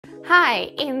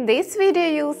Hi, in this video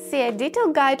you'll see a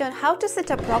detailed guide on how to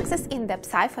set up proxies in the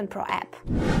Psiphon Pro app.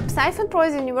 Psiphon Pro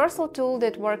is a universal tool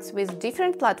that works with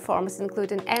different platforms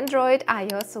including Android,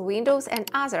 iOS, Windows and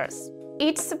others.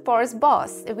 It supports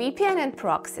both VPN and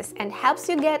proxies and helps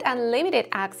you get unlimited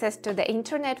access to the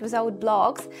internet without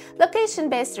blocks,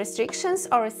 location-based restrictions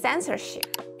or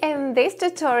censorship. In this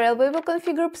tutorial we will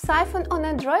configure Psiphon on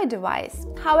Android device.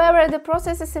 However, the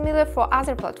process is similar for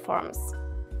other platforms.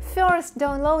 First,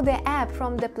 download the app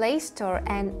from the Play Store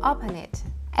and open it.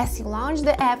 As you launch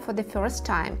the app for the first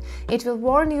time, it will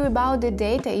warn you about the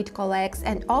data it collects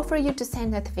and offer you to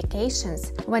send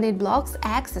notifications when it blocks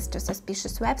access to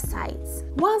suspicious websites.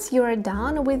 Once you are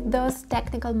done with those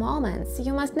technical moments,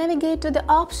 you must navigate to the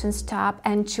Options tab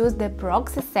and choose the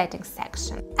Proxy Settings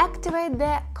section. Activate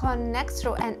the Connect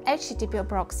through an HTTP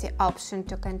proxy option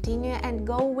to continue and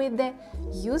go with the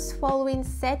Use following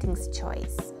settings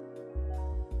choice.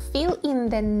 Fill in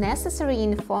the necessary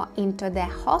info into the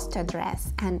host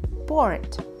address and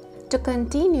port. To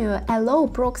continue, allow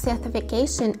proxy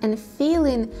authentication and fill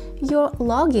in your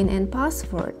login and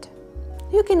password.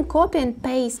 You can copy and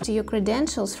paste your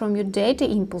credentials from your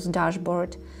DataImpulse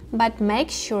dashboard, but make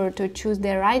sure to choose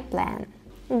the right plan.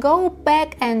 Go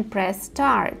back and press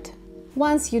Start.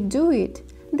 Once you do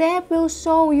it, the app will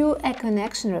show you a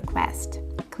connection request.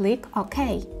 Click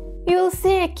OK. You will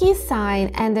see a key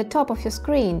sign at the top of your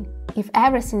screen, if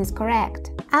everything is correct.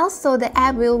 Also, the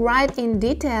app will write in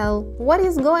detail what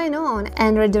is going on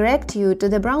and redirect you to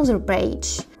the browser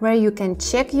page, where you can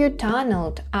check your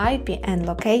tunnel, IP and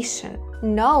location.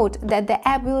 Note that the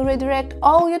app will redirect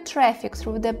all your traffic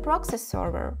through the proxy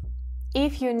server.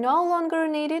 If you no longer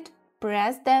need it,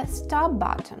 press the Stop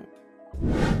button.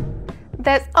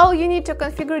 That's all you need to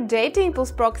configure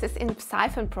DataImpulse proxies in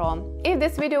Psiphon Pro. If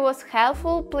this video was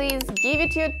helpful, please give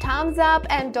it your thumbs up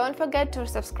and don't forget to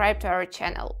subscribe to our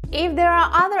channel. If there are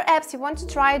other apps you want to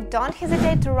try, don't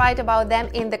hesitate to write about them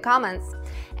in the comments,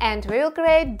 and we will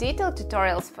create detailed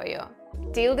tutorials for you.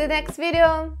 Till the next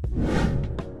video!